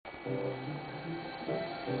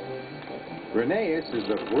Rheneas is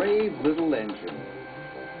a brave little engine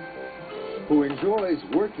who enjoys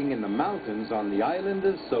working in the mountains on the island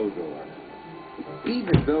of Sodor.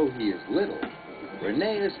 Even though he is little,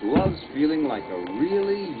 Rheneas loves feeling like a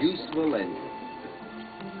really useful engine.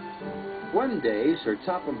 One day, Sir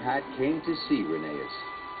Topham Hatt came to see Rheneas.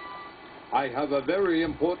 "I have a very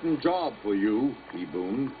important job for you," he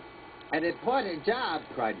boomed. "An important job?"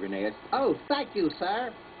 cried Rheneas. "Oh, thank you,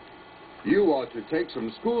 sir." "You are to take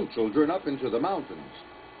some school children up into the mountains.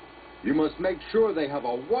 You must make sure they have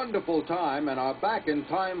a wonderful time and are back in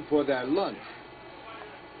time for their lunch."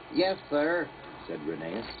 "Yes, sir," said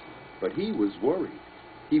Rheneas, but he was worried.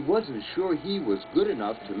 He wasn't sure he was good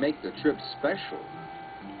enough to make the trip special.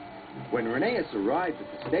 When Rheneas arrived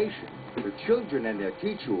at the station, the children and their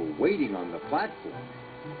teacher were waiting on the platform.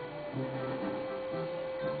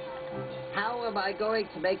 "How am I going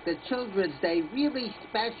to make the Children's Day really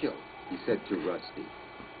special?" he said to Rusty.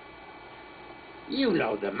 "You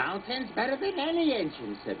know the mountains better than any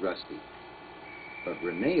engine," said Rusty. But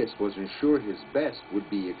Rheneas wasn't sure his best would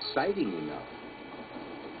be exciting enough.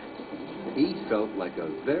 He felt like a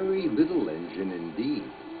very little engine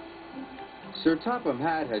indeed. Sir Topham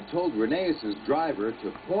Hatt had told Rheneas's driver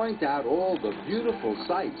to point out all the beautiful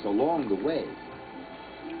sights along the way.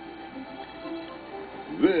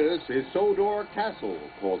 "This is Sodor Castle,"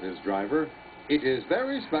 called his driver. "It is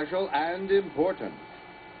very special and important."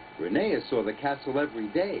 Rheneas saw the castle every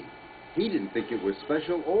day. He didn't think it was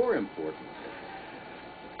special or important.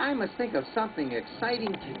 "I must think of something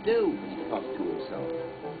exciting to do," he puffed to himself.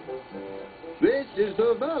 "This is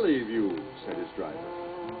the valley view," said his driver.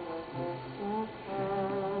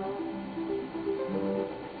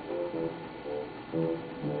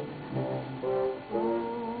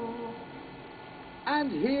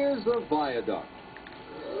 "And here's the viaduct."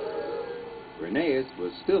 Rheneas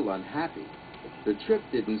was still unhappy. The trip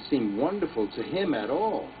didn't seem wonderful to him at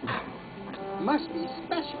all. Must be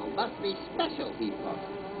special, he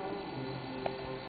puffed.